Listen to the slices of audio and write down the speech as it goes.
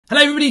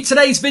Hello everybody,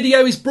 today's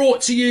video is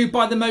brought to you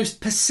by the most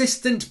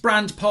persistent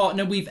brand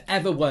partner we've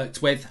ever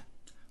worked with,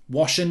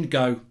 Wash and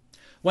Go.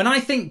 When I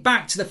think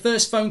back to the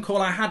first phone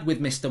call I had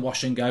with Mr.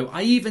 Wash and Go,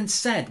 I even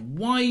said,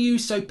 why are you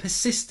so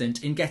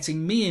persistent in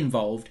getting me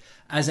involved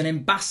as an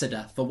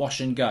ambassador for Wash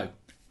and Go?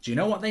 Do you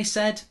know what they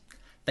said?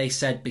 They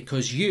said,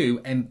 because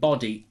you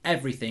embody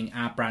everything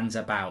our brand's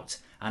about.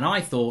 And I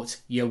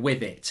thought, you're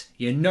with it.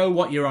 You know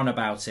what you're on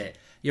about it.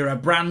 You're a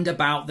brand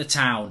about the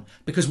town.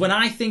 Because when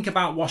I think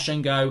about Wash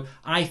and Go,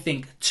 I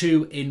think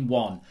 2 in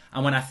 1.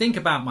 And when I think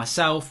about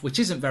myself, which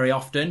isn't very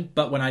often,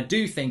 but when I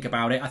do think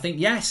about it, I think,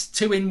 yes,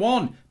 2 in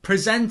 1.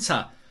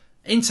 Presenter,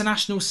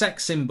 international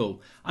sex symbol.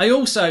 I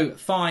also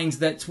find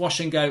that Wash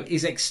and Go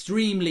is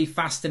extremely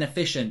fast and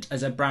efficient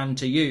as a brand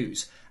to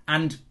use.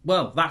 And,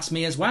 well, that's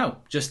me as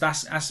well. Just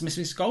ask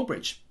Mrs.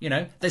 Goldbridge. You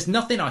know, there's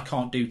nothing I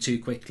can't do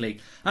too quickly.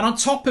 And on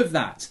top of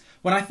that,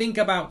 when I think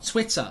about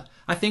Twitter,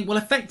 I think, well,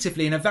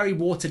 effectively, in a very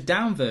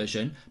watered-down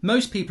version,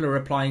 most people are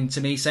replying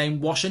to me saying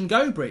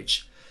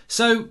WashAndGoBridge.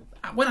 So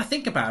when I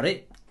think about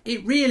it,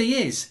 it really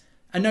is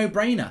a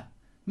no-brainer.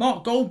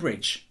 Mark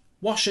Goldbridge,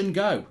 Wash and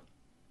Go.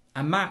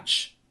 A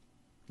match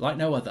like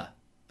no other.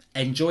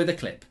 Enjoy the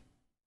clip.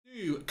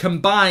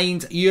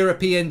 Combined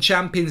European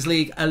Champions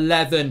League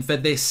 11 for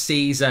this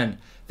season.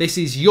 This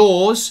is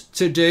yours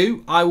to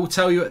do. I will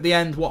tell you at the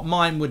end what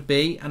mine would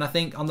be. And I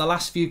think on the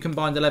last few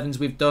combined 11s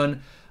we've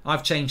done,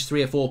 I've changed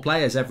 3 or 4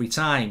 players every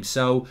time.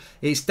 So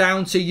it's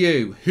down to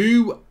you.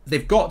 Who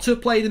they've got to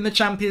have played in the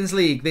Champions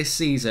League this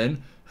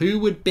season. Who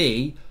would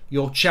be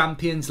your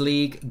Champions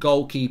League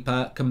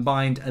goalkeeper,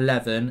 combined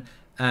 11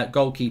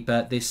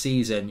 goalkeeper this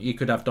season? You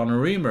could have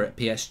Donnarumma at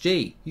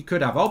PSG. You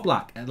could have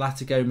Oblak at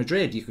Atletico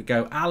Madrid. You could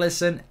go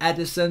Alisson,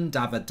 Edison,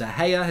 David De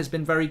Gea has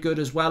been very good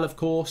as well, of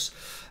course.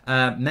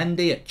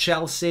 Mendy at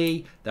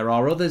Chelsea. There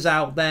are others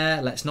out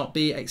there. Let's not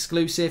be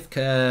exclusive.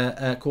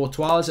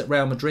 Courtois at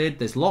Real Madrid.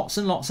 There's lots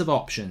and lots of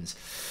options.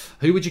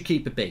 Who would your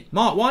keeper be?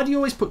 Mark, why do you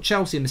always put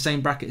Chelsea in the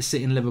same bracket as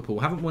City and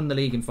Liverpool? Haven't won the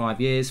league in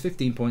 5 years,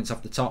 15 points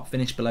off the top,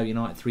 finished below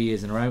United 3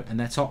 years in a row, and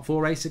their top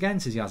 4 race again,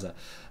 says Yazza.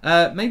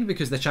 Maybe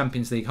because they're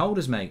Champions League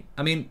holders, mate.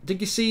 I mean,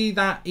 did you see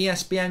that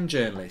ESPN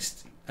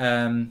journalist?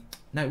 No,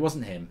 it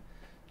wasn't him.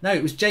 No,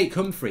 it was Jake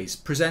Humphries,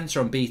 presenter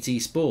on BT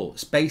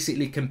Sports,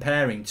 basically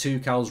comparing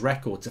Tuchel's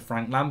record to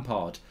Frank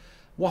Lampard.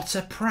 What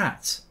a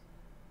prat.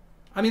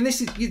 I mean,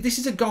 this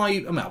is a guy, I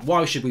mean,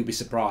 why should we be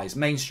surprised?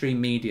 Mainstream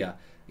media.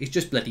 He's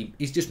just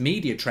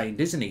media trained,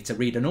 isn't he, to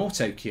read an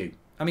auto cue?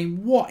 I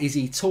mean, what is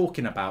he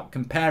talking about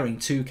comparing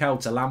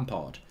Tuchel to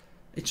Lampard?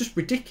 It's just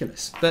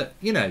ridiculous. But,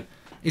 you know,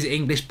 is it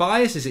English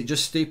bias? Is it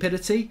just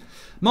stupidity?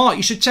 Mark,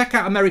 you should check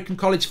out American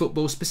college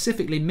football,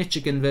 specifically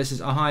Michigan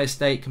versus Ohio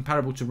State,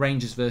 comparable to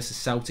Rangers versus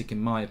Celtic, in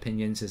my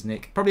opinion, says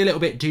Nick. Probably a little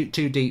bit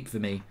too deep for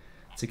me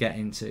to get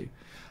into.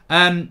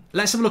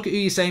 Let's have a look at who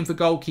you're saying for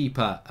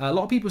goalkeeper. A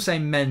lot of people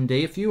saying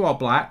Mendy, a few are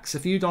Blacks, a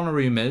few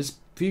Donnarummas,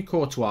 a few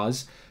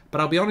Courtois. But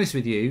I'll be honest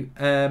with you,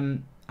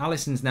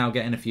 Alisson's now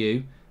getting a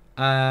few.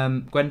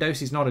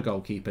 Guendouzi's not a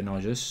goalkeeper,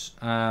 Nojus.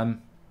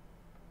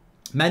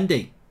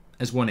 Mendy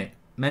has won it.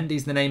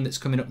 Mendy's the name that's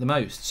coming up the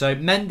most. So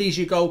Mendy's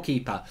your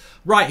goalkeeper.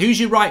 Right,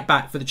 who's your right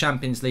back for the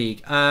Champions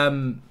League?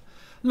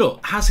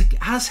 Look, has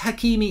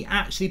Hakimi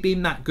actually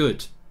been that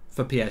good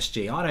for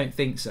PSG? I don't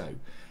think so.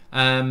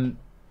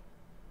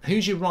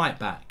 Who's your right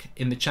back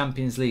in the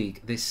Champions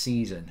League this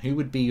season? Who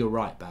would be your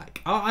right back?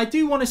 I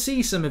do want to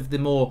see some of the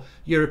more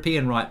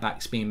European right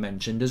backs being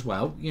mentioned as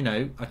well. You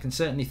know, I can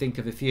certainly think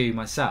of a few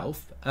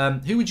myself.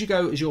 Who would you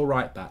go as your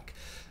right back?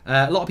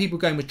 A lot of people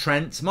going with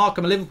Trent. Mark,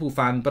 I'm a Liverpool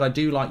fan, but I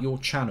do like your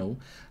channel.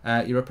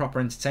 You're a proper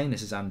entertainer,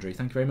 says Andrew.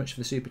 Thank you very much for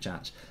the super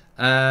chat.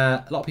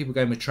 A lot of people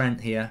going with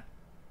Trent here.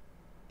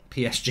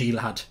 PSG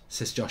lad,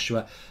 says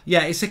Joshua.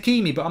 Yeah, it's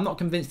Hakimi, but I'm not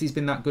convinced he's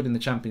been that good in the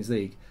Champions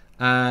League.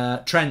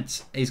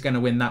 Trent is going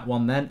to win that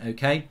one then,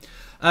 okay.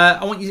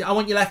 I want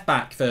your left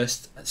back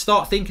first.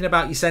 Start thinking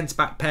about your centre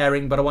back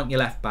pairing, but I want your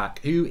left back.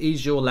 Who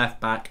is your left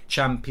back?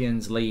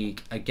 Champions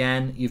League.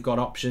 Again, you've got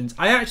options.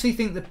 I actually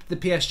think the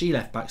PSG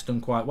left back's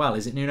done quite well.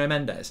 Is it Nuno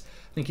Mendes?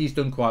 I think he's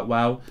done quite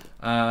well.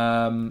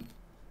 Yeah,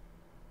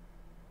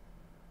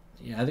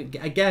 I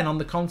think, again, on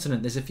the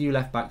continent, there's a few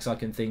left backs I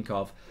can think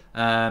of.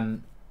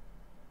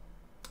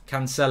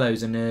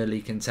 Cancelo's an early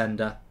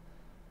contender.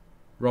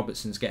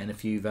 Robertson's getting a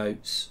few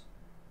votes.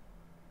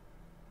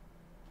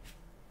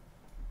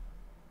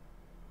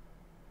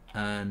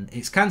 And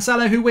it's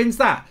Cancelo who wins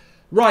that.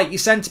 Right, your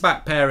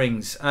centre-back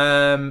pairings.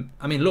 I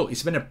mean, look,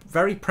 it's been a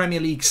very Premier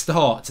League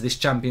start to this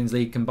Champions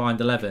League combined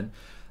 11.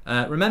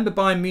 Remember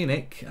Bayern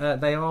Munich,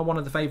 they are one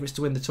of the favourites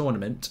to win the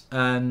tournament.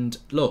 And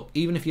look,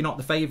 even if you're not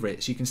the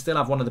favourites, you can still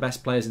have one of the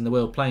best players in the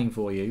world playing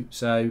for you.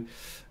 So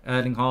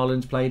Erling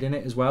Haaland played in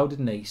it as well,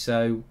 didn't he?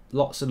 So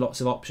lots and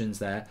lots of options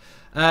there.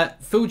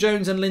 Phil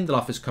Jones and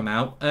Lindelof has come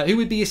out. Who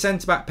would be your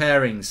centre-back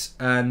pairings?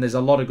 And there's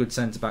a lot of good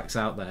centre-backs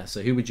out there.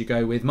 So who would you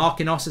go with?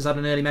 Marquinhos has had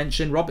an early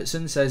mention.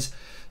 Robertson says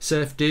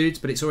Surf Dudes,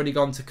 but it's already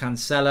gone to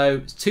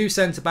Cancelo. 2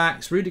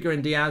 centre-backs. Rudiger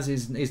and Diaz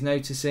is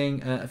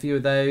noticing a few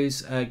of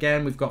those.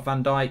 Again, we've got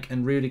Van Dijk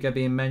and Rudiger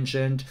being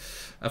mentioned.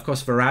 Of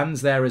course,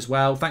 Varane's there as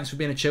well. Thanks for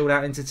being a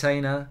chilled-out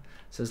entertainer,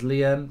 says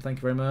Liam. Thank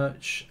you very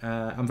much.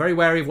 I'm very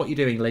wary of what you're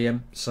doing,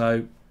 Liam,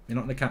 so you're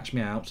not going to catch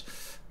me out.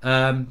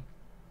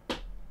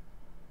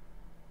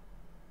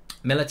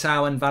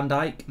 Militao and Van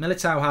Dijk.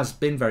 Militao has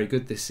been very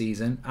good this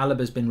season.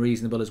 Alaba's been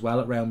reasonable as well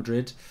at Real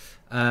Madrid.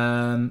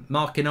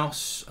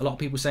 Marquinhos. A lot of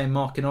people saying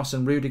Marquinhos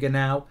and Rudiger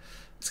now.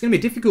 It's going to be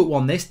a difficult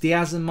one, this.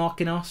 Diaz and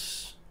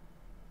Marquinhos.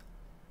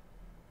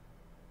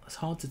 It's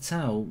hard to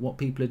tell what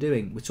people are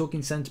doing. We're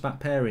talking centre-back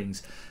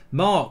pairings.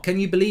 Mark, can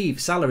you believe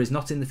Salah is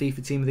not in the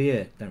FIFA Team of the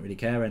Year? Don't really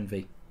care,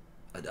 Envy.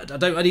 I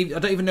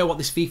don't even know what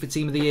this FIFA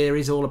Team of the Year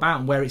is all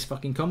about and where it's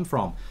fucking come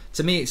from.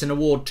 To me, it's an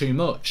award too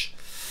much.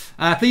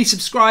 Please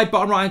subscribe,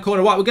 bottom right hand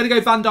corner. Right, we're going to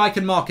go Van Dijk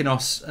and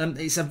Marquinhos.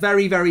 It's a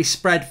very, very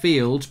spread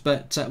field,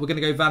 but we're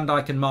going to go Van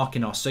Dijk and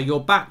Marquinhos. So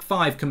your back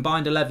 5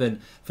 combined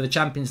 11 for the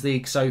Champions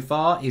League so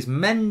far is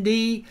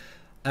Mendy,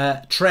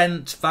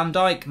 Trent, Van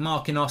Dijk,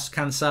 Marquinhos,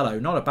 Cancelo.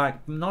 Not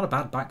a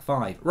bad back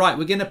 5. Right,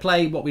 we're going to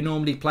play what we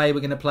normally play. We're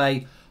going to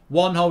play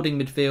 1 holding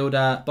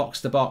midfielder,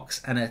 box to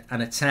box, and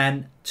a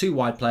 10, 2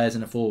 wide players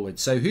and a forward.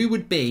 So who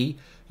would be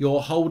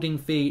your holding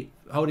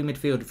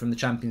midfielder from the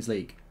Champions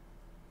League?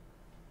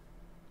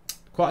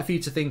 Quite a few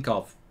to think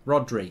of.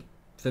 Rodri,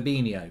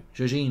 Fabinho,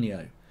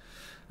 Jorginho.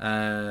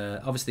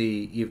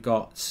 Obviously, you've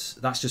got...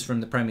 That's just from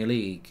the Premier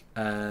League.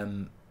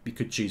 You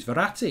could choose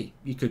Verratti.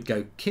 You could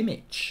go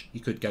Kimmich. You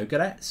could go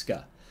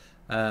Goretzka.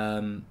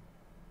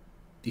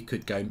 You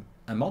could go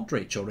a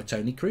Modric or a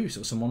Toni Kroos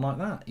or someone like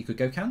that. You could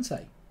go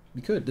Kante.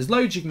 You could. There's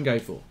loads you can go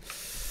for.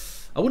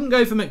 I wouldn't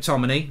go for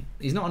McTominay.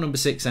 He's not a number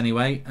 6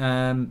 anyway.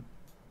 There's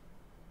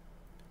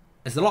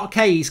a lot of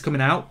Ks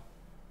coming out.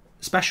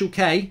 Special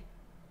K.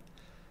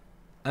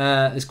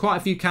 There's quite a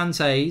few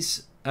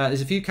Kantes.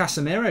 There's a few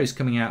Casemiros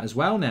coming out as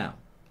well now.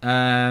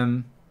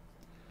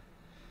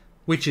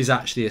 Which is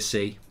actually a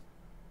C.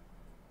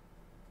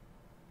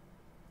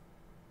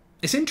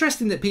 It's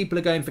interesting that people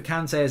are going for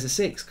Kante as a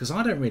 6 because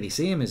I don't really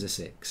see him as a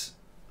 6.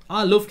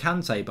 I love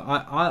Kante, but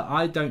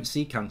I don't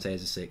see Kante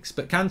as a 6.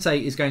 But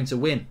Kante is going to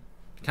win.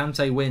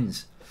 Kante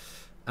wins.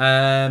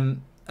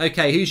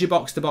 Okay, who's your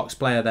box-to-box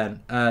player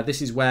then?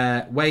 This is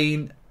where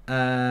Wayne...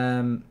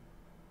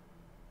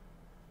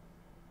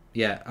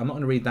 Yeah, I'm not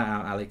going to read that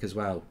out, Alec, as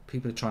well.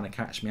 People are trying to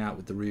catch me out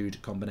with the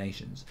rude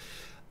combinations.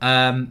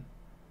 So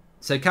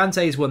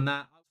Kante's won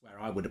that. That's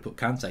where I would have put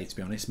Kante, to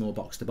be honest. More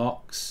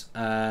box-to-box.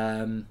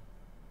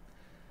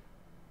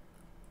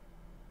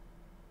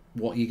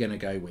 What are you going to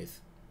go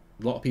with?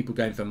 A lot of people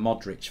going for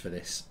Modric for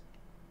this.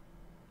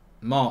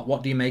 Mark,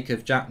 what do you make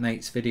of Jack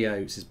Nate's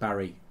video, says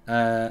Barry.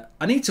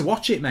 I need to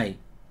watch it, mate.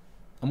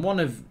 I'm one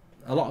of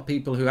a lot of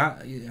people who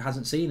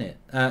hasn't seen it.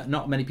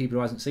 Not many people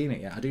who hasn't seen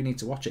it yet. I do need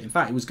to watch it. In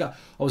fact, I was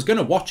going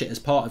to watch it as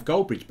part of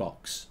Goldbridge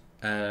Box,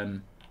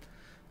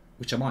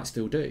 which I might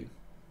still do.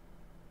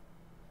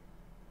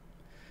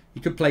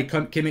 You could play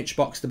Kimmich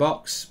box to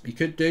box. You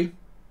could do.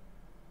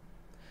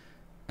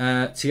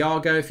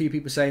 Thiago, a few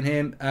people saying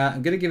him.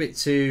 I'm going to give it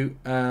to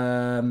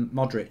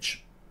Modric.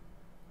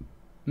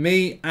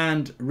 Me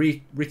and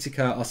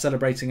Ritika are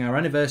celebrating our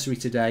anniversary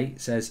today,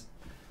 says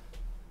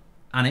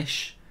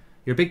Anish.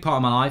 You're a big part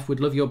of my life. Would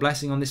love your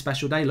blessing on this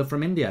special day. Love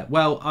from India.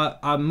 Well,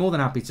 I'm more than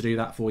happy to do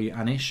that for you,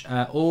 Anish.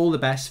 All the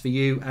best for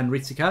you and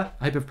Ritika.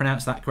 I hope I've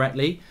pronounced that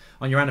correctly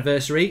on your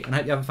anniversary, and I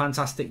hope you have a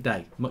fantastic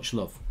day. Much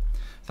love.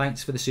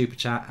 Thanks for the super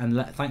chat,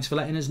 and thanks for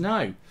letting us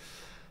know.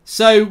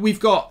 So we've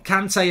got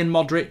Kante and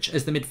Modric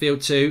as the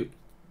midfield 2.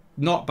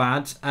 Not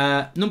bad.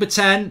 Number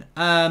 10.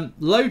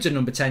 Loads of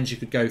number 10s you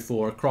could go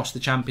for across the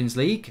Champions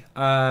League.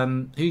 Who are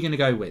you going to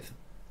go with?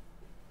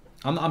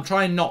 I'm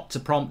trying not to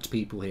prompt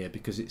people here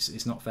because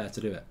it's not fair to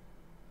do it.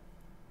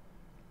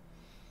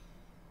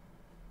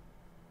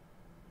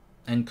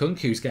 And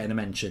Kunku's getting a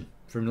mention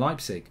from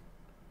Leipzig.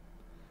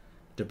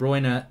 De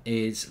Bruyne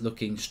is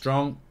looking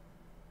strong.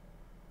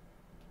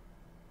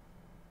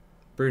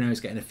 Bruno's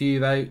getting a few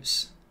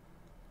votes.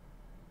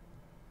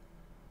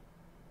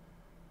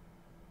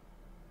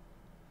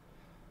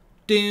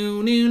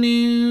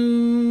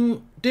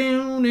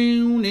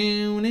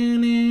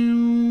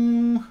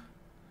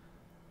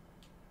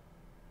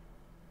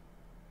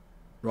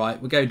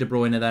 Right, we'll go De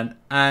Bruyne then.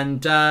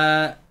 And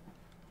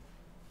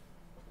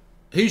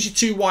who's your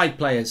 2 wide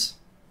players?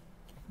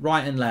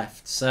 Right and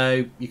left.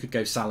 So you could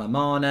go Salah,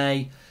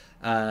 Mane.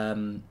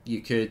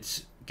 You could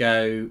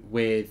go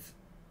with,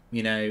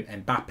 you know,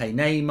 Mbappe,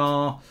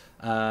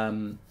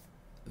 Neymar.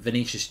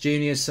 Vinicius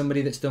Junior is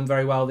somebody that's done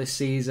very well this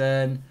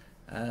season.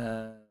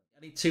 I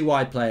need 2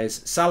 wide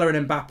players. Salah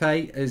and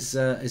Mbappe is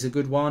a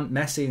good one.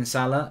 Messi and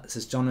Salah,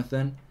 says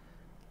Jonathan.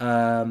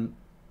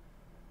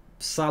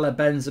 Salah,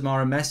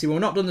 Benzema and Messi. Well,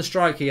 we're not done the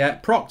striker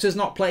yet. Proctor's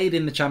not played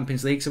in the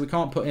Champions League, so we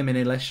can't put him in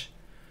English.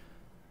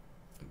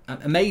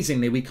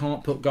 Amazingly, we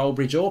can't put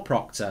Goldbridge or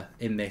Proctor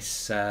in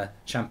this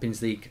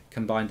Champions League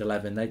combined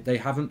 11. They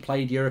haven't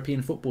played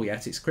European football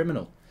yet. It's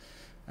criminal.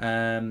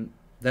 They're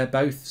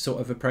both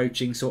sort of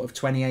approaching sort of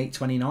 28,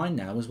 29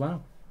 now as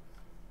well.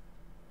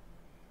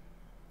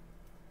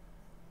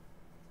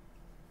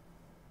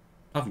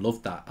 I've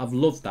loved that. I've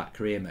loved that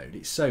career mode.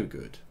 It's so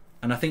good.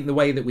 And I think the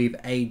way that we've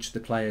aged the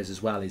players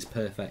as well is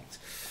perfect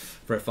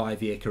for a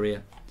 5-year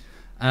career.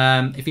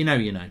 If you know,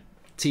 you know.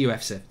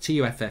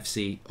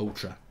 TUFFC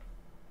Ultra.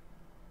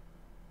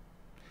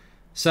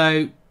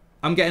 So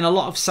I'm getting a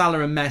lot of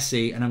Salah and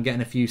Messi, and I'm getting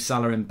a few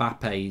Salah and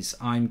Mbappes.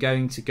 I'm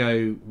going to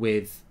go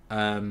with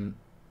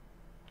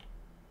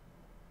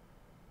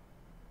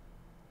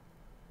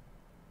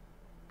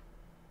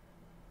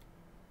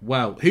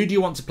well, who do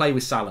you want to play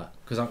with Salah?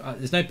 Because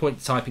there's no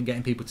point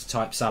getting people to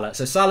type Salah.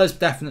 So Salah's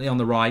definitely on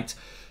the right.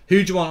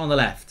 Who do you want on the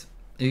left?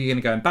 Are you going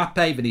to go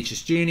Mbappe,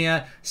 Vinicius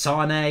Jr.,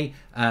 Sane,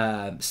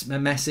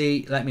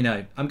 Messi? Let me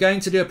know. I'm going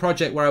to do a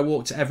project where I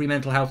walk to every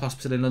mental health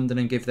hospital in London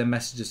and give them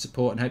messages of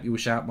support, and hope you will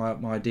shout my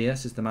idea,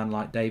 says the Man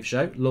Like Dave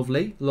show.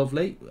 Lovely,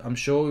 lovely. I'm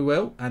sure we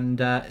will. And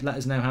let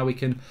us know how we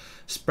can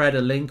spread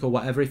a link or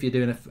whatever if you're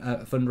doing a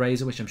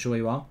fundraiser, which I'm sure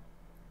you are.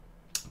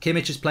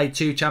 Kimmich has played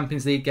 2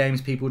 Champions League games.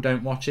 People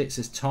don't watch it,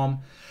 says Tom.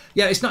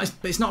 Yeah, it's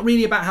not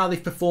really about how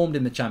they've performed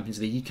in the Champions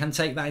League. You can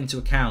take that into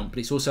account, but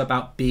it's also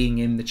about being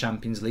in the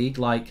Champions League.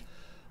 Like,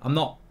 I'm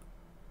not,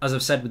 as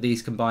I've said with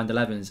these combined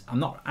 11s, I'm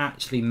not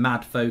actually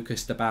mad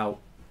focused about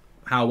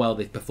how well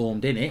they've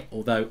performed in it,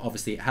 although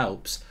obviously it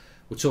helps.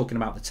 We're talking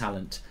about the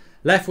talent.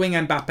 Left wing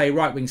Mbappe,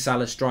 right wing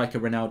Salah, striker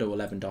Ronaldo or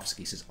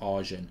Lewandowski, says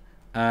Arjun.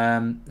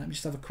 Let me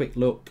just have a quick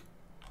look.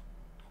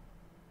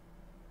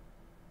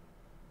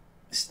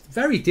 It's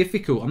very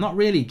difficult. I'm not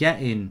really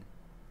getting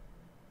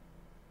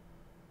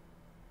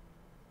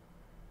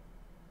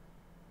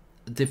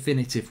a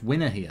definitive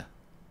winner here.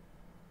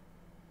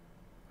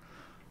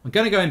 I'm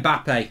going to go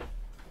Mbappe. I'm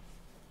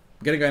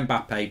going to go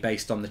Mbappe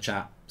based on the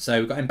chat.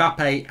 So we've got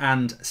Mbappe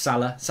and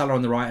Salah. Salah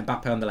on the right,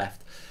 Mbappe on the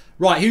left.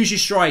 Right, who's your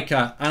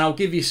striker? And I'll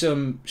give you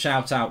some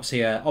shout-outs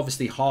here.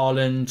 Obviously,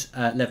 Haaland,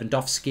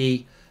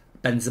 Lewandowski,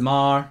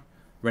 Benzema,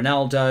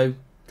 Ronaldo.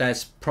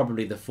 There's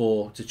probably the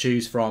 4 to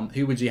choose from.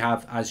 Who would you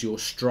have as your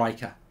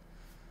striker?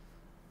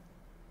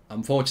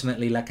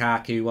 Unfortunately,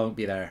 Lukaku won't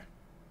be there.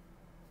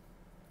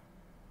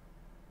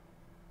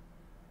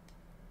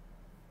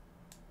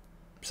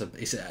 So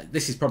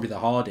this is probably the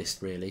hardest,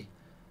 really.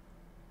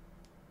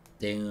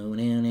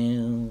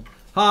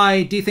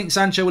 Hi, do you think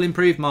Sancho will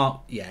improve,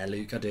 Mark? Yeah,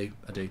 Luke, I do.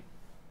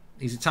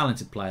 He's a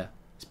talented player.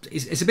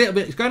 It's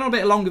going on a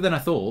bit longer than I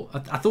thought.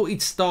 I thought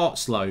he'd start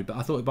slow, but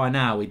I thought by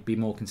now he'd be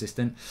more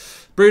consistent.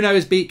 Bruno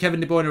has beat Kevin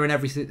De Bruyne in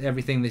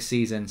everything this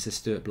season, says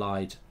Stuart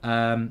Blyde.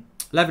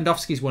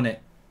 Lewandowski's won it,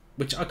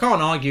 which I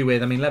can't argue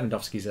with. I mean,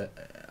 Lewandowski's a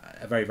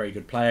very, very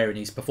good player, and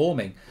he's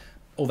performing.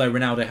 Although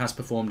Ronaldo has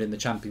performed in the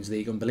Champions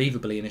League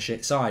unbelievably in a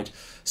shit side.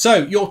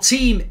 So your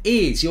team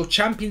is, your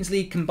Champions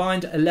League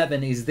combined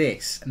 11 is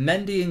this.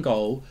 Mendy in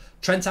goal,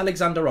 Trent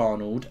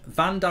Alexander-Arnold,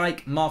 Van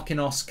Dijk,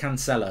 Marquinhos,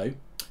 Cancelo,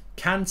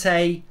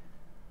 Kante,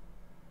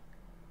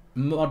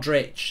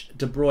 Modric,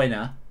 De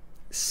Bruyne,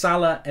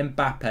 Salah,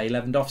 Mbappe,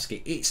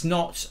 Lewandowski. It's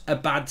not a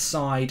bad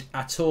side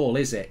at all,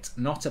 is it?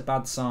 Not a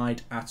bad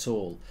side at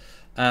all.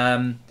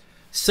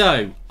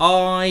 So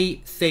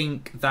I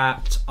think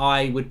that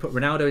I would put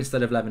Ronaldo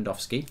instead of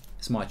Lewandowski.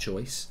 It's my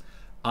choice.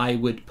 I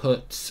would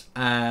put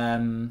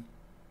Donnarumma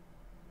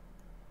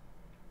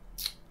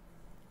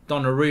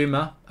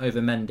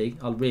over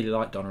Mendy. I really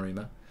like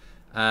Donnarumma.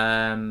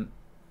 I've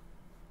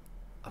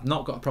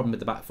not got a problem with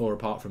the back 4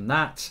 apart from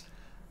that.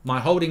 My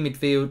holding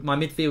midfield, my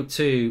midfield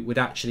 2 would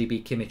actually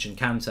be Kimmich and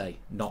Kante,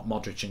 not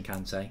Modric and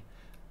Kante.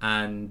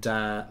 And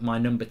my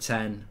number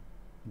 10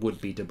 would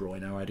be De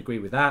Bruyne. I'd agree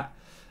with that.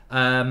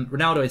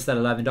 Ronaldo instead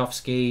of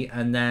Lewandowski,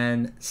 and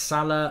then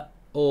Salah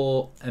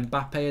or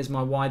Mbappe as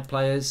my wide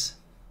players.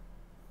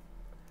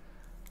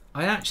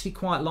 I actually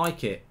quite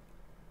like it,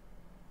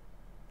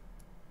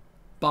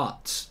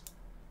 but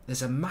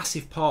there's a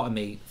massive part of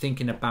me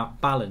thinking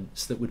about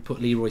balance that would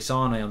put Leroy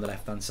Sané on the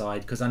left hand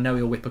side, because I know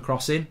he'll whip a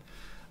cross in,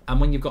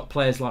 and when you've got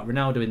players like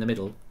Ronaldo in the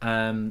middle,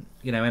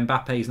 you know,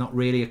 Mbappe is not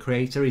really a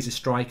creator, he's a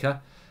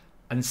striker,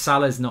 and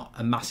Salah's not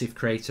a massive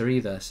creator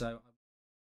either, so